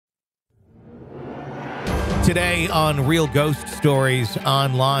Today on Real Ghost Stories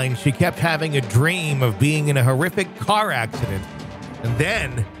Online, she kept having a dream of being in a horrific car accident. And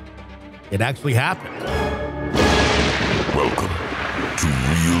then it actually happened. Welcome to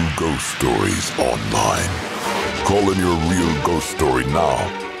Real Ghost Stories Online. Call in your real ghost story now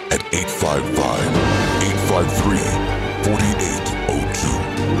at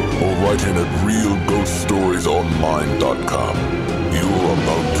 855-853-4802 or write in at realghoststoriesonline.com. You're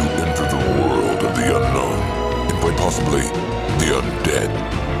about to enter the world of the unknown and quite possibly the undead.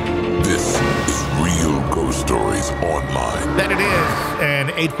 This is Real Ghost Stories Online. That it is. And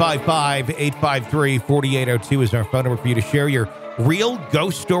 855-853-4802 is our phone number for you to share your real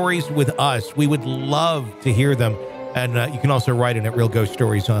ghost stories with us. We would love to hear them. And you can also write in at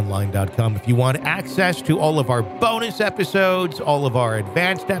realghoststoriesonline.com if you want access to all of our bonus episodes, all of our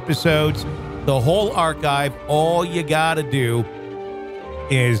advanced episodes, the whole archive. All you got to do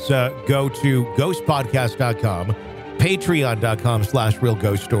is go to ghostpodcast.com,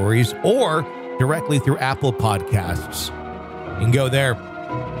 patreon.com/realghoststories, or directly through Apple Podcasts. You can go there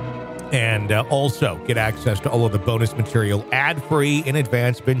and also get access to all of the bonus material ad-free, in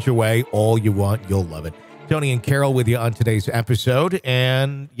advance, binge away, all you want. You'll love it. Tony and Carol with you on today's episode.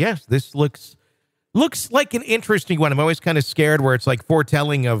 And yes, this looks like an interesting one. I'm always kind of scared where it's like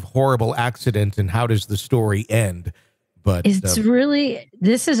foretelling of horrible accident and how does the story end. But this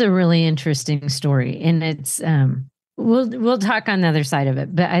is a really interesting story, and it's we'll talk on the other side of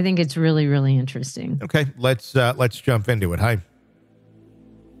it, but I think it's really, really interesting. Okay, let's jump into it. Hi.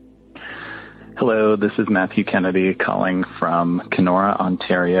 Hello, this is Matthew Kennedy calling from Kenora,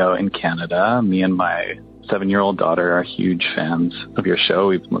 Ontario in Canada. Me and my 7-year-old daughter are huge fans of your show.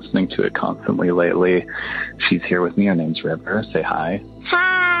 We've been listening to it constantly lately. She's here with me. Her name's River. Say hi.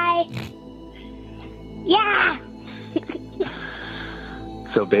 Hi. Yeah.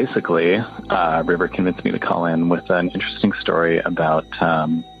 So basically, River convinced me to call in with an interesting story about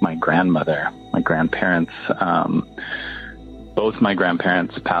my grandmother, my grandparents. Both my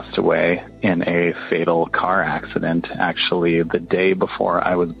grandparents passed away in a fatal car accident, actually the day before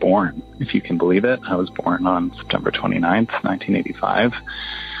I was born, if you can believe it. I was born on September 29th, 1985,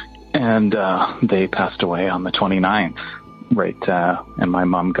 and they passed away on the 29th, right, and my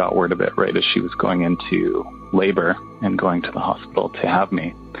mom got word of it right as she was going into labor and going to the hospital to have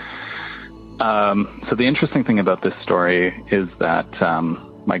me. So the interesting thing about this story is that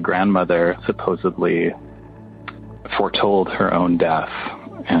my grandmother supposedly foretold her own death,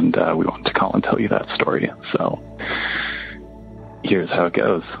 and we wanted to call and tell you that story. So here's how it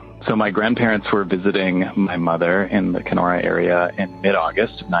goes. So my grandparents were visiting my mother in the Kenora area in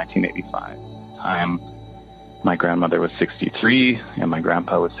mid-August of 1985. My grandmother was 63 and my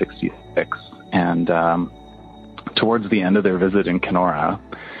grandpa was 66. And towards the end of their visit in Kenora,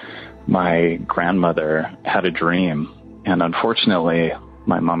 my grandmother had a dream, and unfortunately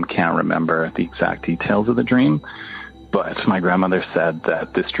my mom can't remember the exact details of the dream, but my grandmother said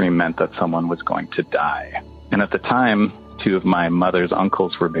that this dream meant that someone was going to die. And at the time, 2 of my mother's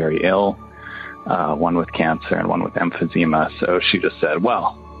uncles were very ill, one with cancer and one with emphysema. So she just said,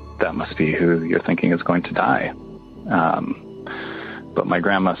 well, that must be who you're thinking is going to die. But my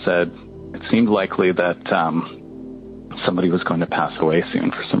grandma said it seemed likely that somebody was going to pass away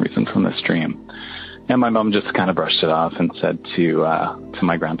soon for some reason from this dream. And my mom just kind of brushed it off and said to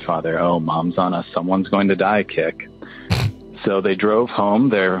my grandfather, oh, mom's on a someone's going to die kick. So they drove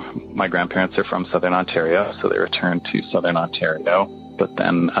home. My grandparents are from Southern Ontario, so they returned to Southern Ontario. But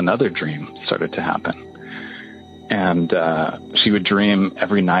then another dream started to happen. And she would dream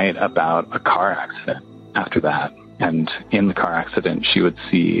every night about a car accident after that. And in the car accident, she would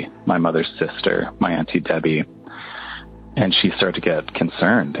see my mother's sister, my Auntie Debbie. And she started to get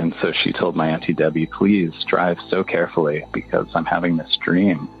concerned. And so she told my Auntie Debbie, please drive so carefully because I'm having this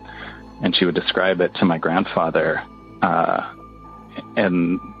dream. And she would describe it to my grandfather.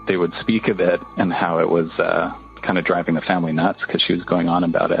 And they would speak of it and how it was kind of driving the family nuts because she was going on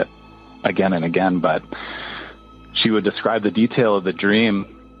about it again and again. But she would describe the detail of the dream,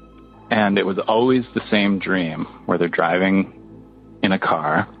 and it was always the same dream where they're driving in a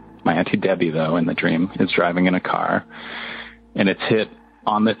car. My Auntie Debbie, though, in the dream, is driving in a car, and it's hit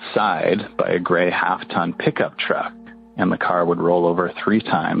on its side by a gray half-ton pickup truck, and the car would roll over 3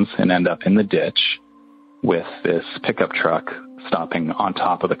 times and end up in the ditch with this pickup truck stopping on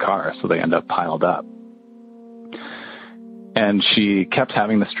top of the car, so they end up piled up. And she kept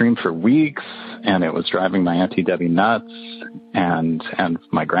having this dream for weeks, and it was driving my Auntie Debbie nuts and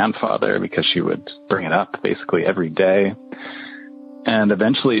my grandfather, because she would bring it up basically every day. And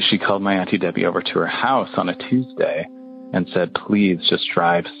eventually she called my Auntie Debbie over to her house on a Tuesday and said, please just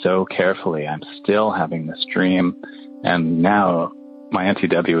drive so carefully. I'm still having this dream. And now my Auntie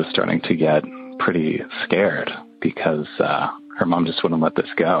Debbie was starting to get pretty scared because her mom just wouldn't let this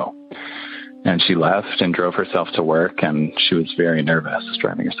go. And she left and drove herself to work, and she was very nervous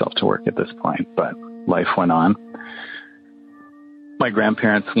driving herself to work at this point. But life went on. My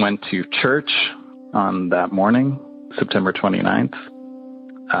grandparents went to church on that morning, September 29th.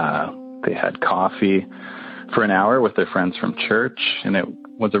 They had coffee for an hour with their friends from church, and it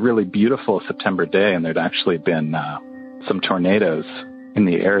was a really beautiful September day, and there'd actually been some tornadoes in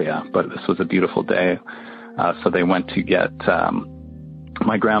the area, but this was a beautiful day. So they went to get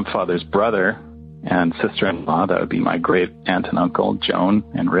my grandfather's brother and sister-in-law, that would be my great aunt and uncle, Joan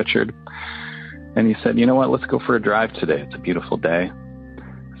and Richard. And he said, you know what, let's go for a drive today. It's a beautiful day.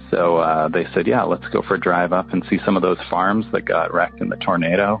 So they said, yeah, let's go for a drive up and see some of those farms that got wrecked in the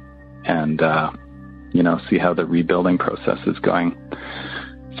tornado and, see how the rebuilding process is going.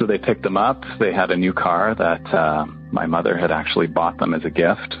 So they picked them up. They had a new car that my mother had actually bought them as a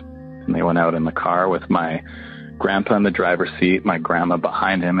gift. And they went out in the car with my grandpa in the driver's seat, my grandma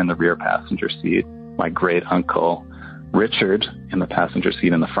behind him in the rear passenger seat, my great uncle Richard in the passenger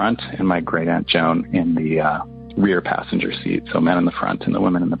seat in the front, and my great aunt Joan in the rear passenger seat. So men in the front and the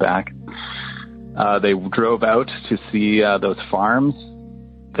women in the back. They drove out to see those farms.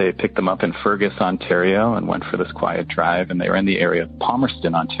 They picked them up in Fergus, Ontario, and went for this quiet drive. And they were in the area of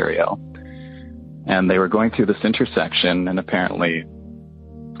Palmerston, Ontario. And they were going through this intersection, and apparently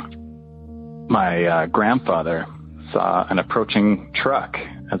my grandfather saw an approaching truck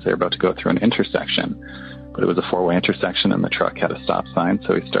as they were about to go through an intersection. But it was a four-way intersection, and the truck had a stop sign,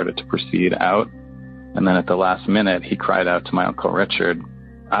 so he started to proceed out. And then at the last minute, he cried out to my Uncle Richard,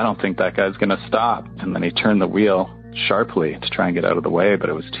 I don't think that guy's going to stop. And then he turned the wheel sharply to try and get out of the way, but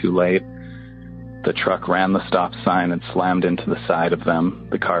it was too late. The truck ran the stop sign and slammed into the side of them.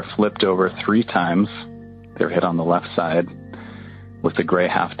 The car flipped over 3 times. They were hit on the left side, with the gray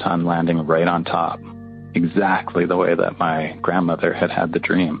half-ton landing right on top, exactly the way that my grandmother had had the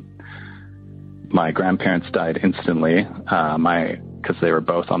dream. My grandparents died instantly, because they were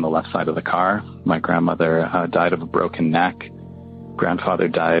both on the left side of the car. My grandmother died of a broken neck. Grandfather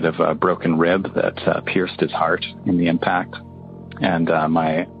died of a broken rib that pierced his heart in the impact. And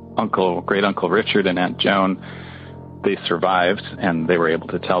my great uncle Richard and Aunt Joan, they survived, and they were able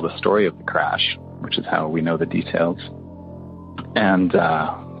to tell the story of the crash, which is how we know the details. And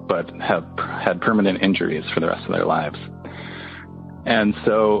but have had permanent injuries for the rest of their lives. And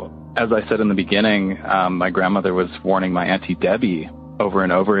so, as I said in the beginning, my grandmother was warning my Auntie Debbie over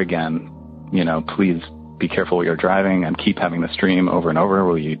and over again, please be careful while you're driving and keep having this dream over and over.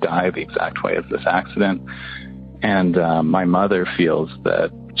 Will you die the exact way as this accident? And my mother feels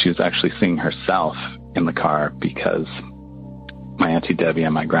that she was actually seeing herself in the car because my Auntie Debbie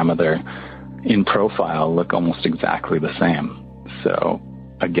and my grandmother in profile look almost exactly the same. So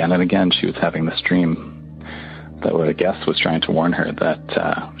again and again, she was having this dream that what I guess was trying to warn her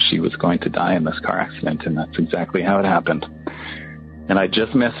that she was going to die in this car accident, and that's exactly how it happened. And I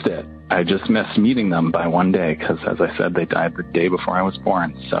just missed it. I just missed meeting them by one day because, as I said, they died the day before I was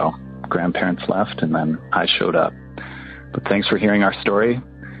born. So grandparents left, and then I showed up. But thanks for hearing our story.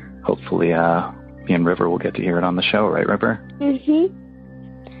 Hopefully, me and River will get to hear it on the show, right, River? Mm-hmm.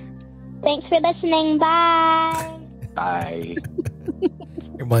 Thanks for listening. Bye. Bye.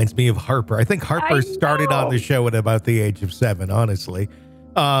 Reminds me of Harper. I think Harper started on the show at about the age of 7, honestly.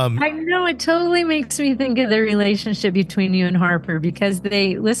 I know, it totally makes me think of the relationship between you and Harper because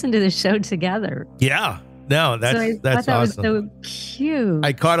they listen to the show together. Yeah. No, that's awesome. Was so cute.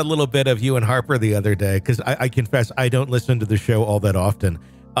 I caught a little bit of you and Harper the other day because I confess I don't listen to the show all that often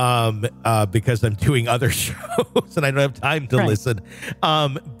because I'm doing other shows and I don't have time to listen.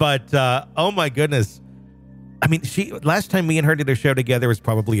 But oh my goodness. I mean, last time me and her did a show together was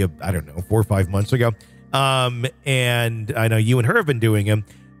probably 4 or 5 months ago. And I know you and her have been doing them,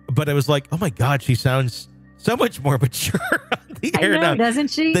 but I was like, oh my God, she sounds so much more mature on the air now, doesn't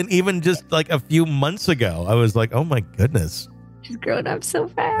she? Than even just like a few months ago. I was like, oh my goodness. She's grown up so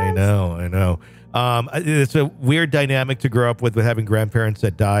fast. I know. It's a weird dynamic to grow up with having grandparents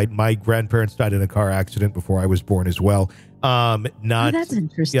that died. My grandparents died in a car accident before I was born as well. That's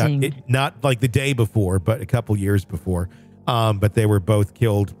interesting. Yeah, not like the day before, but a couple years before. But they were both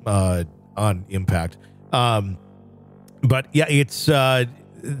killed on impact. But yeah, it's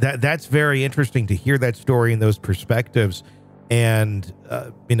that's very interesting to hear that story and those perspectives, and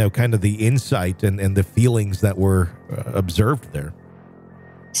kind of the insight and the feelings that were observed there.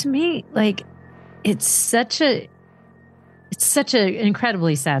 To me, like it's such an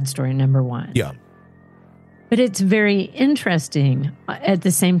incredibly sad story. Number one, yeah. But it's very interesting at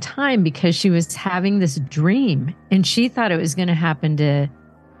the same time because she was having this dream and she thought it was going to happen to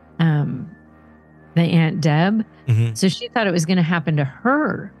the Aunt Deb. Mm-hmm. So she thought it was going to happen to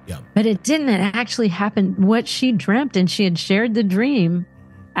her. Yeah. But it didn't. It actually happened. What she dreamt and she had shared the dream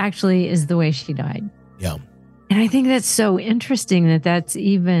actually is the way she died. Yeah. And I think that's so interesting that that's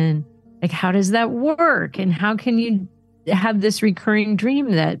even like, how does that work? And how can you have this recurring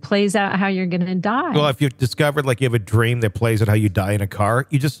dream that plays out how you're going to die? Well, if you've discovered like you have a dream that plays out how you die in a car,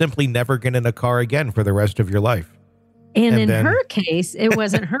 you just simply never get in a car again for the rest of your life. And in then, her case, it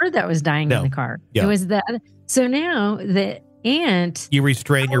wasn't her that was dying No. in the car. Yeah. It was that. So now the aunt. You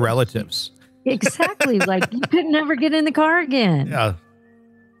restrain your relatives. Exactly. Like you could never get in the car again. Yeah.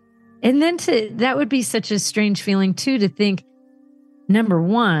 And then that would be such a strange feeling too, to think, number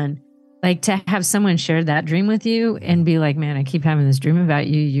one, like to have someone share that dream with you and be like, man, I keep having this dream about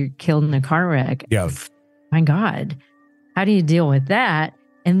you. You're killed in a car wreck. Yeah. My God, how do you deal with that?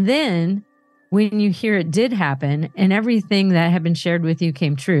 And then when you hear it did happen and everything that had been shared with you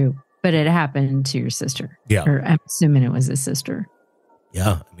came true, but it happened to your sister. Yeah. Or I'm assuming it was a sister.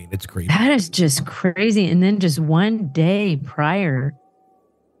 Yeah. I mean, it's creepy. That is just crazy. And then just one day prior,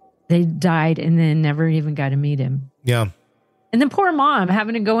 they died and then never even got to meet him. Yeah. And then poor mom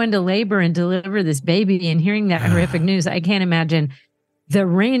having to go into labor and deliver this baby and hearing that horrific news. I can't imagine the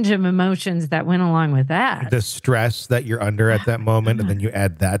range of emotions that went along with that. The stress that you're under at that moment, and then you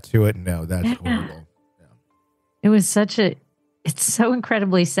add that to it. No, that's horrible. Yeah. It was it's so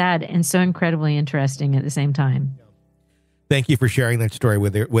incredibly sad and so incredibly interesting at the same time. Thank you for sharing that story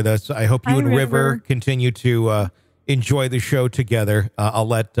with us. I hope you Hi, and River River. continue to enjoy the show together. I'll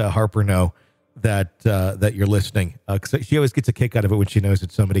let Harper know that you're listening, because she always gets a kick out of it when she knows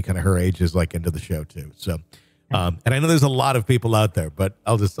that somebody kind of her age is like into the show too. So, and I know there's a lot of people out there, but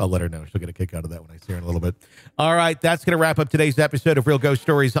I'll let her know. She'll get a kick out of that when I see her in a little bit. All right, that's going to wrap up today's episode of Real Ghost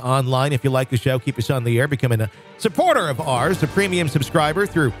Stories Online. If you like the show, keep us on the air, becoming a supporter of ours, a premium subscriber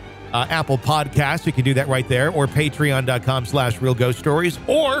through Apple Podcasts. You can do that right there, or patreon.com/Real Ghost Stories,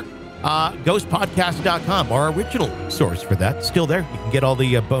 or ghostpodcast.com, our original source for that. Still there. You can get all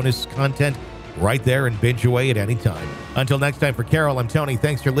the bonus content right there and binge away at any time. Until next time, for Carol, I'm Tony.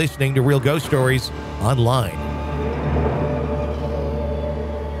 Thanks for listening to Real Ghost Stories Online.